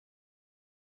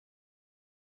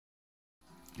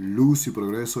Luz y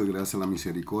progreso y gracias a la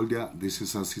misericordia. This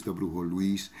is Asista Brujo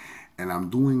Luis, and I'm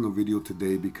doing a video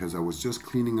today because I was just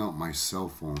cleaning out my cell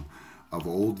phone of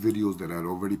old videos that I'd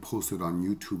already posted on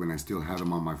YouTube, and I still had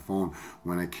them on my phone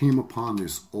when I came upon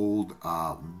this old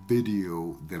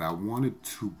video that I wanted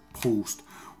to post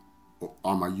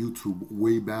on my YouTube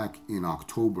way back in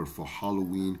October for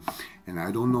Halloween, and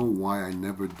I don't know why I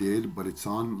never did, but it's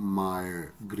on my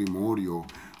Grimoire,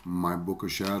 my Book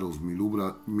of Shadows, mi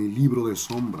libro de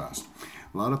sombras.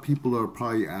 A lot of people are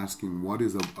probably asking, what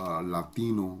is a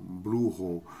Latino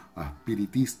brujo, a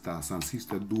spiritista,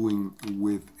 sancista doing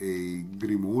with a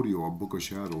Grimoire, a Book of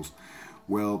Shadows?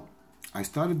 Well, I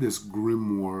started this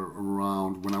grimoire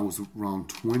around when I was around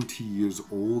 20 years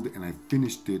old, and I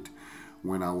finished it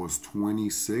when I was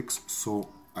 26. So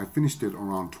I finished it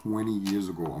around 20 years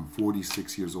ago. I'm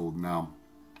 46 years old now.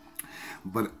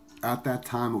 But at that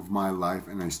time of my life,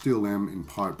 and I still am in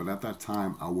part, but at that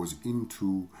time I was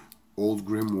into old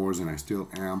grimoires, and I still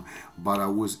am, but I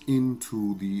was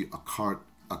into the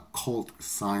occult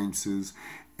sciences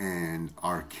and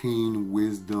arcane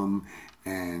wisdom,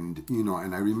 and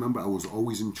and I remember I was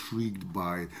always intrigued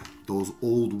by those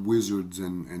old wizards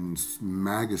and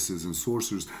maguses and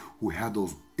sorcerers who had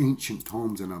those ancient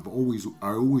tomes, and I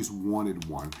always wanted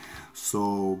one.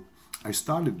 So I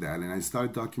started that, and I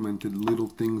started documenting little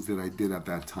things that I did at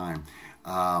that time.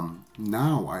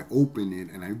 Now I open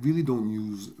it, and I really don't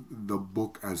use the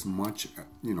book as much.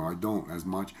 I don't as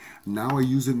much. Now I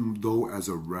use it, though, as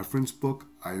a reference book.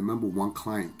 I remember one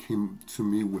client came to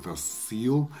me with a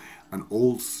seal, an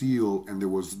old seal, and there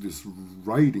was this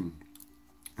writing.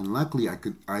 And luckily,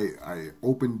 I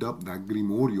opened up that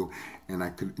Grimoire, and I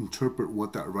could interpret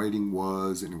what that writing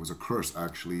was, and it was a curse,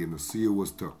 actually, and the seal was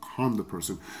to harm the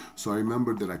person. So I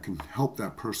remembered that I can help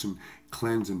that person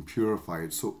cleanse and purify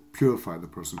the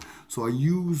person. So I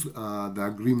use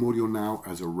that Grimoire now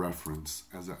as a reference,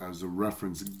 as a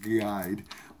reference guide,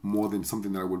 more than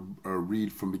something that I would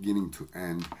read from beginning to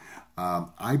end.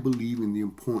 I believe in the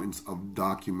importance of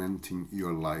documenting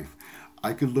your life.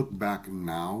 I could look back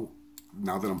now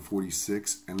that I'm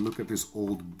 46, and look at this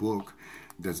old book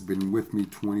that's been with me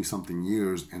 20-something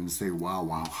years and say,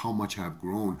 wow, how much I've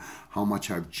grown, how much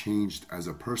I've changed as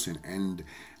a person. And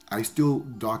I still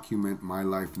document my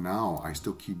life now. I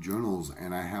still keep journals,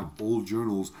 and I have old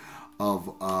journals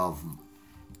of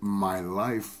my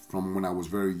life from when I was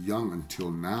very young until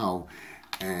now.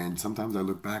 And sometimes I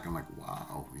look back, I'm like,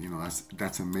 wow,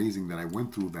 that's amazing that I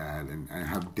went through that, and I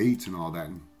have dates and all that.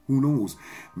 And who knows?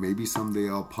 Maybe someday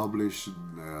I'll publish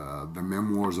the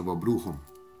memoirs of a brujo.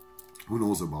 Who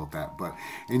knows about that? But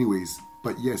anyways,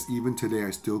 yes, even today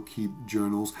I still keep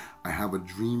journals. I have a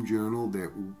dream journal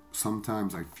that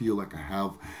sometimes I feel like I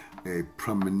have a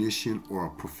premonition or a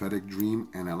prophetic dream,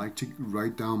 and I like to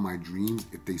write down my dreams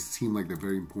if they seem like they're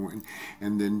very important.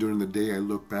 And then during the day I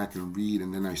look back and read,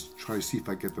 and then I try to see if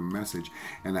I get the message.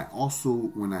 And I also,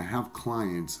 when I have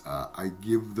clients, I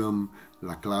give them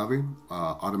la clave,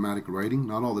 automatic writing.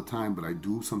 Not all the time, but I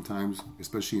do sometimes,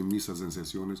 especially in misas and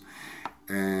sesiones.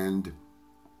 And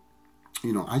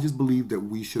I just believe that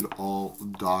we should all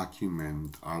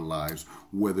document our lives,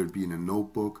 whether it be in a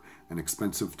notebook, an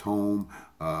expensive tome,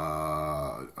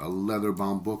 a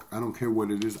leather-bound book. I don't care what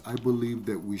it is. I believe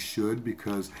that we should,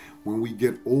 because when we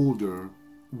get older,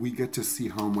 we get to see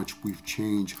how much we've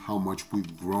changed, how much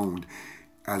we've grown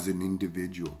as an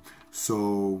individual.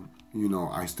 So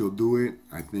I still do it.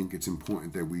 I think it's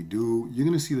important that we do. You're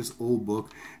going to see this old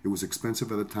book. It was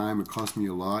expensive at the time. It cost me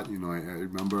a lot. I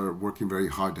remember working very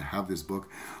hard to have this book,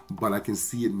 but I can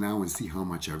see it now and see how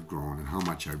much I've grown and how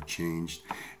much I've changed.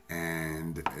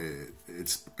 And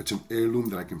it's an heirloom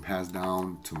that I can pass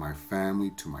down to my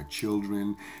family, to my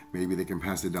children. Maybe they can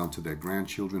pass it down to their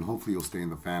grandchildren. Hopefully it'll stay in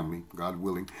the family, God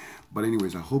willing. But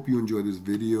anyways, I hope you enjoyed this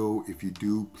video. If you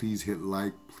do, please hit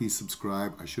like, please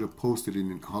subscribe. I should have posted it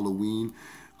in Halloween,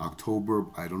 October.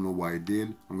 I don't know why I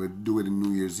did. I'm going to do it in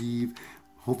New Year's Eve.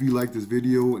 Hope you like this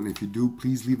video, and if you do,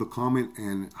 please leave a comment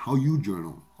and how you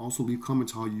journal. Also leave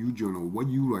comments how you journal, what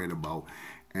you write about,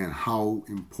 and how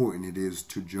important it is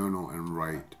to journal and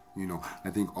write. I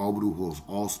think all brujos,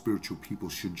 all spiritual people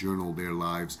should journal their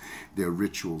lives, their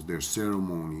rituals, their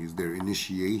ceremonies, their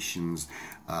initiations,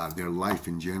 their life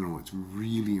in general. It's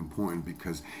really important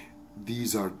because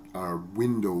these are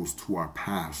windows to our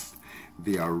past.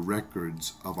 They are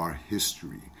records of our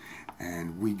history,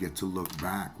 and we get to look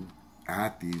back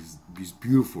at these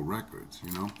beautiful records.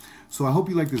 So I hope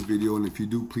you like this video, and if you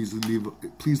do, please leave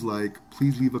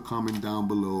a comment down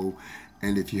below,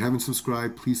 and if you haven't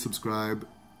subscribed, please subscribe.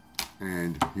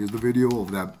 And here's the video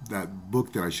of that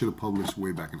book that I should have published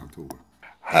way back in October.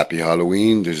 Happy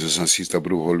Halloween. This is Ancista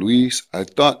Brujo Luis. I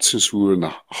thought since we were in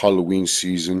the Halloween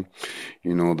season,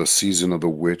 you know, the season of the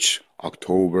witch,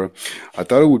 October, I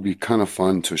thought it would be kind of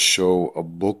fun to show a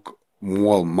book,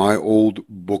 well, my old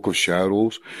Book of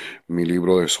Shadows, Mi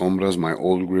Libro de Sombras, my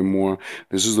old Grimoire.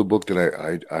 This is the book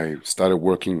that I started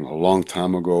working a long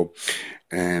time ago,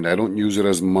 and I don't use it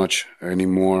as much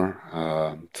anymore.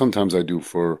 Sometimes I do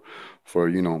for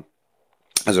you know,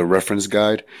 as a reference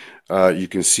guide. You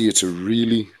can see it's a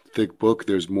really thick book.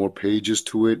 There's more pages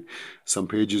to it. Some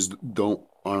pages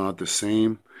are not the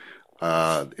same.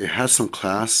 It has some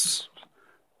clasps.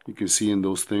 You can see in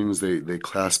those things they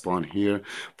clasp on here,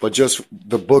 but just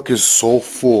the book is so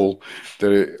full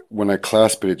that when I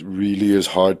clasp it, it really is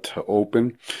hard to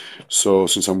open. So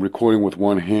since I'm recording with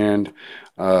one hand,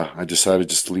 I decided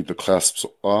just to leave the clasps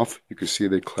off. You can see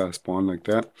they clasp on like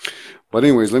that. But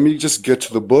anyways, let me just get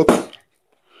to the book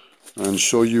and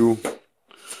show you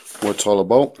what it's all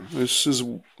about. This is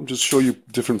just show you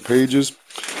different pages.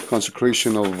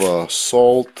 Consecration of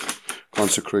salt,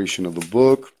 consecration of the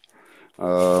book,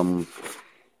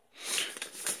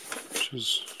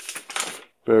 just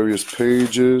various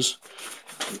pages,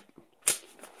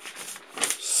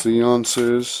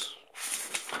 seances.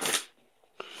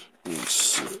 Let's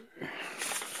see.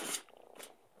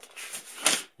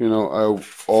 You know, I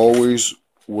always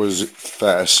was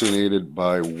fascinated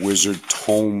by wizard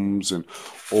tomes and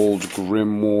old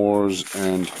grimoires,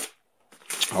 and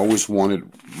I always wanted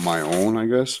my own, I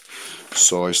guess.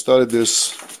 So I started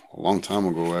this a long time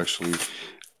ago, actually,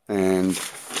 and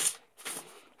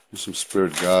some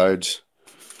spirit guides.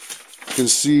 You can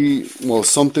see, well,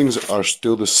 some things are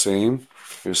still the same.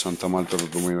 Here's Santa Marta la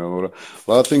Dominadora.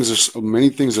 A lot of things, many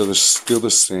things are still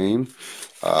the same.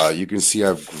 You can see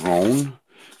I've grown.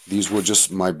 These were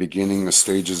just my beginning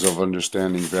stages of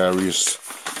understanding various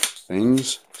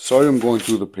things. Sorry I'm going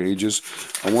through the pages.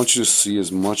 I want you to see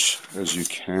as much as you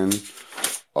can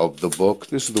of the book.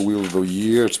 This is the Wheel of the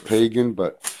Year. It's pagan,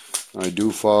 but I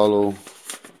do follow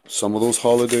some of those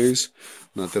holidays.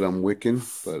 Not that I'm Wiccan,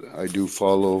 but I do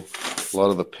follow a lot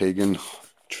of the pagan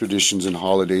traditions and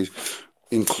holidays,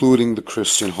 including the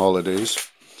Christian holidays.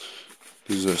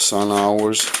 These are sun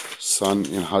hours, sun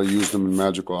and how to use them in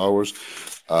magical hours.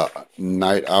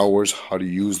 Night hours, how to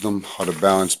use them, how to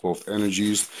balance both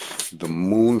energies, the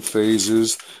moon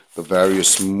phases, the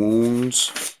various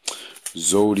moons,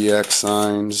 zodiac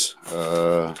signs,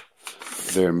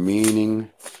 their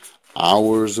meaning,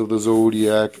 hours of the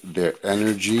zodiac, their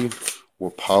energy,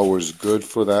 what power is good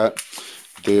for that,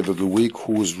 day of the week,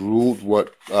 who is ruled,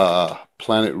 what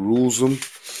planet rules them,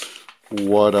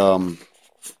 what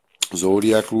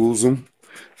zodiac rules them,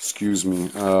 excuse me,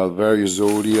 various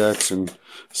zodiacs and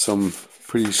some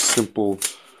pretty simple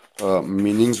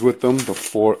meanings with them. The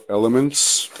 4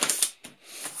 elements.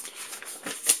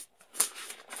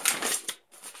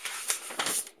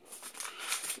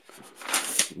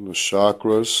 The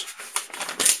chakras.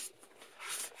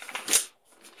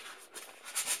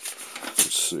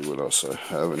 Let's see what else I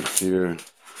have in here.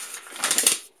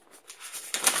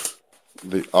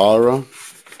 The aura.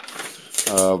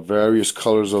 Various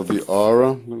colors of the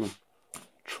aura. I'm going to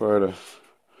try to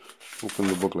open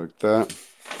the book like that.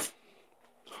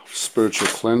 Spiritual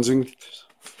cleansing.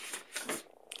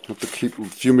 I have to keep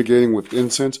fumigating with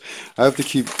incense. I have to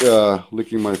keep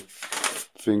licking my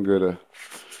finger to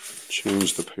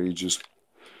change the pages.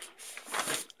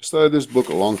 I started this book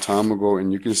a long time ago,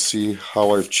 and you can see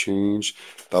how I've changed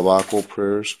tobacco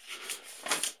prayers.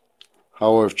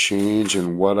 How I've changed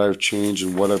and what I've changed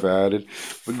and what I've added.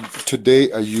 But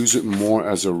today I use it more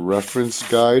as a reference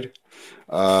guide.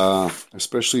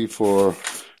 Especially for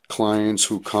clients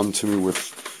who come to me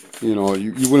with, you know,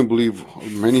 you wouldn't believe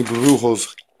many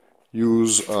brujos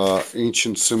use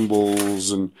ancient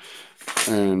symbols and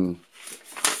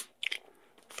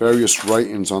various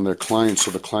writings on their clients,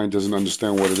 so the client doesn't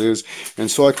understand what it is. And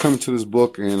so I come to this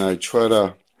book and I try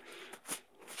to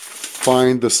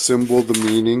find the symbol, the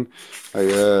meaning.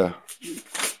 And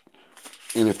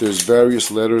if there's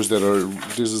various letters that are,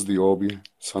 this is the Obi,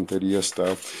 Santeria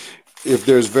style. If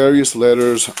there's various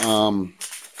letters, I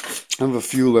have a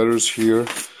few letters here,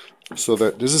 so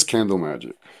that this is candle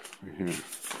magic right here.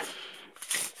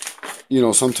 You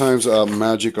know, sometimes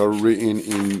magic are written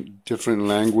in different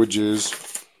languages.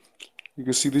 You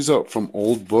can see these are from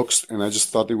old books, and I just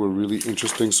thought they were really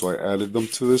interesting, so I added them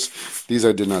to this. These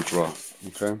I did not draw,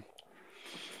 okay?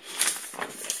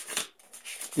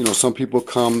 You know, some people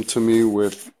come to me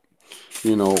with,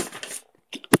 you know,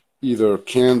 either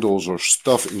candles or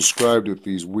stuff inscribed with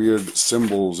these weird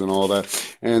symbols and all that.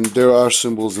 And there are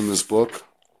symbols in this book.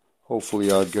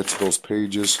 Hopefully I'll get to those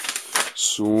pages.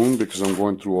 soon because I'm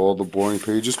going through all the boring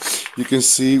pages. You can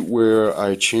see where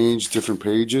I changed different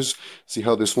pages. See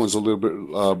how this one's a little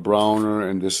bit browner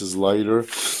and this is lighter,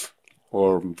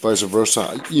 or vice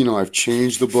versa. You know, I've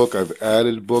changed the book, I've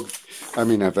added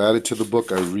I've added to the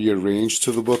book, I rearranged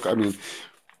to the book. I mean,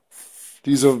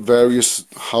 these are various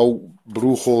how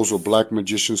brujos or black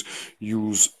magicians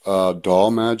use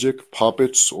doll magic,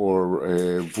 puppets,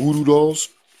 or voodoo dolls.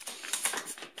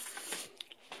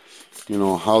 You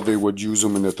know, how they would use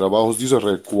them in their trabajos. These are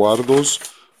recuerdos,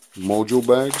 mojo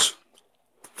bags.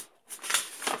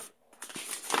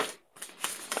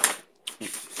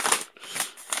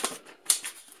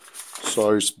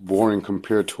 Sorry, it's boring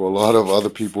compared to a lot of other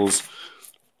people's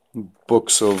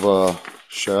books of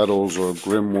shadows or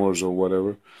grimoires or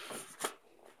whatever.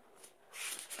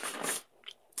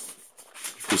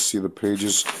 You can see the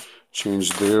pages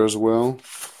change there as well.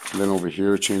 And then over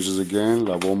here it changes again.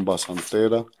 La bomba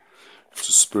santera. It's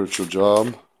a spiritual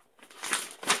job.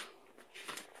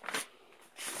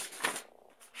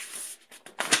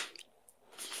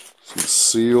 Some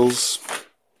seals.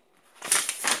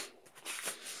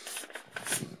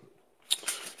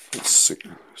 Let's see.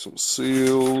 Some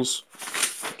seals.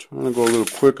 I'm trying to go a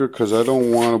little quicker because I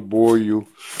don't want to bore you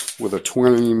with a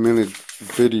 20-minute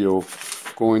video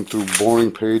going through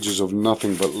boring pages of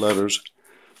nothing but letters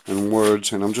and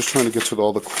words. And I'm just trying to get to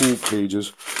all the cool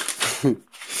pages.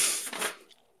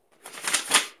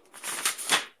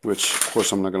 Which, of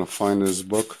course, I'm not going to find in this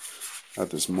book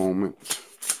at this moment.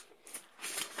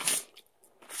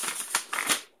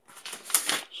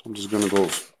 So I'm just going to go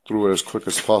through it as quick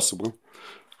as possible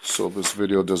so this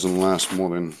video doesn't last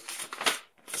more than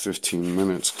 15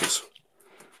 minutes. Cause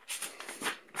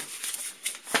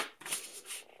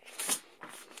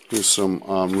here's some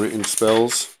written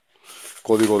spells.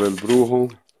 Código del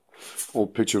Brujo.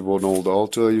 Old picture of an old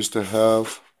altar I used to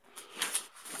have.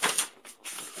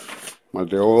 Mal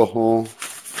de ojo.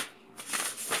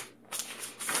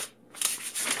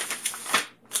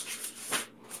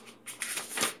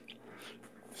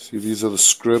 See, these are the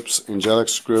scripts, angelic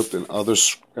script and other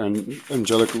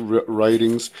angelic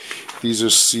writings. These are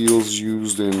seals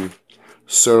used in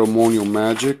ceremonial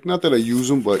magic. Not that I use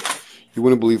them, but you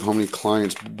wouldn't believe how many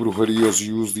clients, brujerios,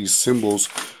 use these symbols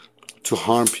to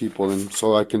harm people, and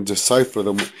so I can decipher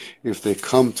them if they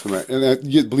come to me.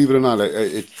 And believe it or not,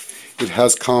 it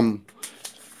has come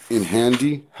in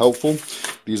handy, helpful.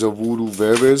 These are voodoo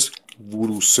verbes,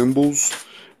 voodoo symbols,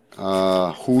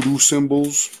 hoodoo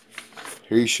symbols,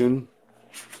 Haitian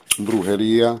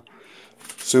brujeria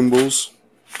symbols,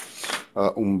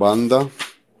 Umbanda,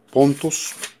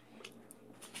 pontos,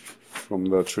 from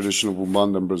the tradition of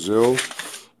Umbanda in Brazil,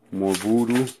 more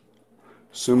voodoo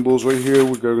symbols. Right here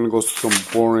we're going to go through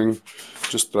some boring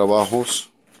just trabajos.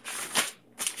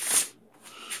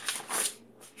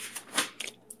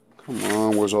 Come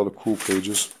on, where's all the cool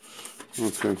pages?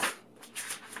 Okay.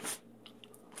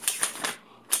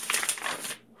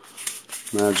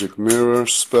 Magic mirror,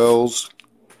 spells.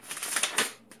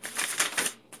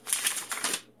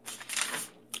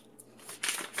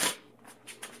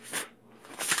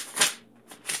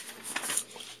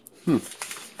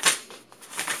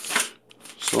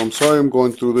 So I'm sorry I'm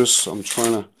going through this. I'm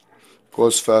trying to go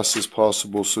as fast as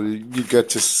possible so you get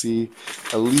to see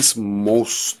at least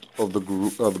most of the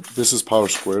group. This is power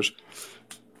squares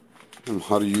and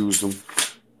how to use them.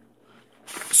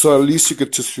 So at least you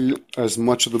get to see as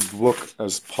much of the book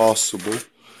as possible.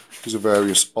 These are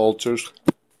various altars,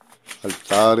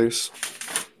 altares,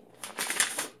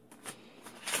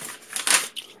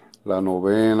 la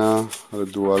novena, how to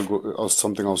do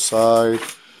something outside,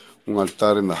 un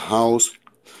altar in the house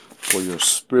for your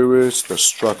spirits, the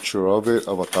structure of it,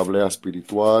 of a tablea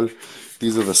espiritual.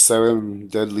 These are the 7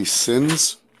 deadly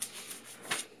sins.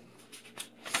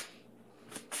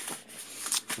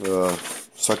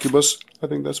 Succubus, I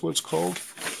think that's what it's called.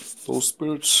 Those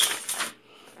spirits.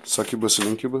 Succubus and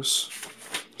incubus.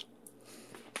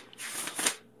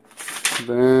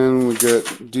 Then we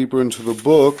get deeper into the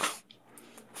book,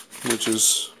 which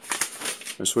is,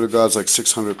 I swear to God, it's like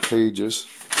 600 pages.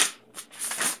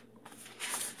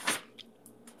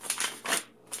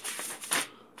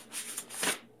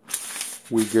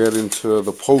 We get into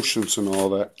the potions and all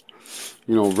that.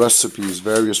 You know, recipes,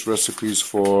 various recipes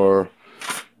for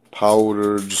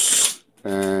powders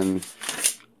and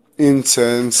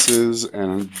incenses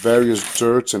and various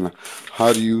dirts and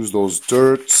how to use those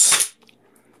dirts.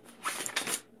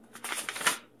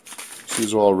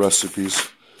 These are all recipes.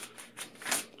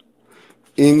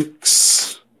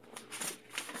 Inks,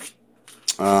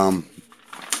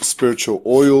 spiritual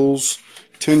oils,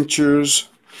 tinctures,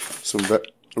 some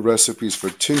recipes for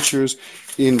tinctures,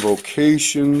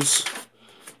 invocations,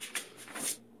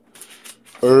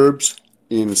 herbs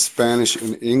in Spanish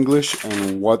and English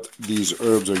and what these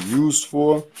herbs are used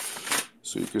for.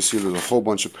 So you can see there's a whole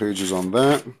bunch of pages on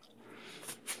that.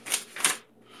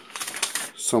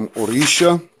 Some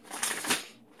Orisha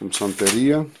from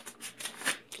Santeria.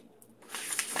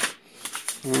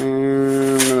 And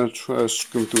I'm going to try to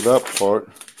skim through that part.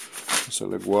 So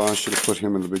like, well, I should have put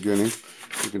him in the beginning.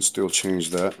 You can still change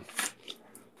that.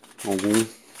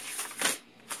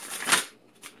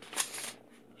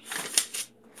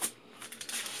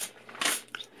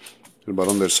 El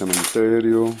varón del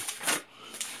cementerio.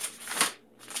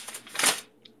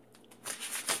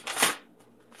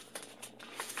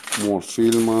 More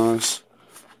filmas.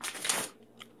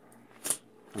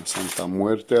 La Santa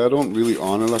Muerte. I don't really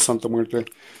honor La Santa Muerte.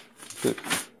 I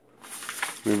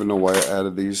don't even know why I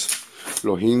added these.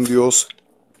 Los Indios.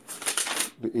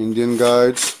 The Indian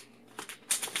guides.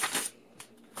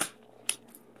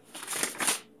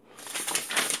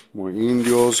 More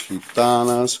Indios,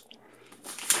 Gitanas.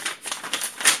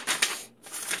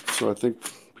 So I think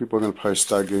people are going to probably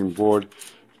start getting bored.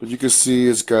 But you can see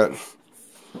it's got a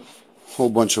whole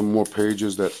bunch of more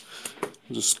pages that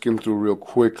I'll just skim through real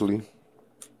quickly.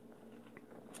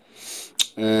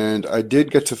 And I did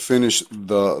get to finish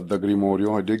the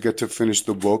Grimorio. I did get to finish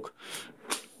the book.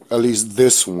 At least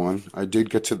this one. I did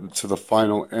get to the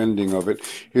final ending of it.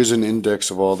 Here's an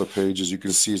index of all the pages. You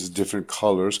can see it's different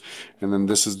colors. And then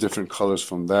this is different colors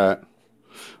from that.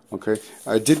 Okay,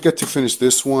 I did get to finish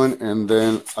this one, and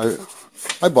then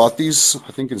I bought these.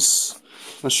 I think it's,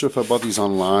 I'm not sure if I bought these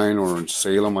online or in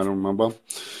Salem. I don't remember.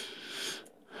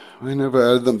 I never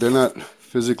added them. They're not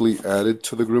physically added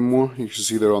to the Grimoire. You can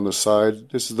see they're on the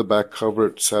side. This is the back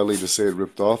cover. Sadly to say, it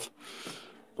ripped off,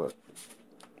 but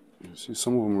you see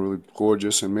some of them are really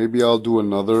gorgeous. And maybe I'll do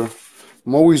another.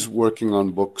 I'm always working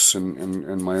on books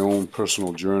and my own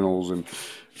personal journals, and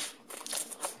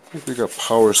I think we got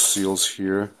power seals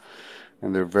here.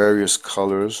 And they're various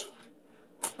colors.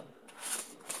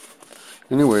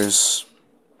 Anyways,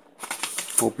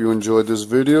 hope you enjoyed this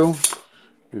video.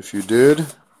 If you did,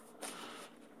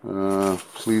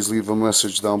 please leave a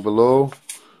message down below.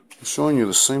 I'm showing you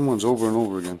the same ones over and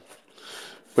over again.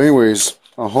 But anyways,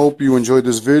 I hope you enjoyed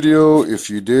this video. If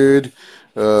you did,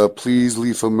 please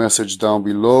leave a message down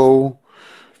below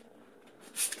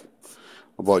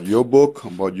about your book,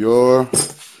 about your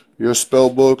spell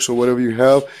books or whatever you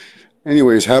have.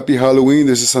 Anyways, happy Halloween.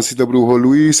 This is Sancita Brujo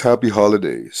Luis. Happy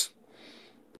holidays.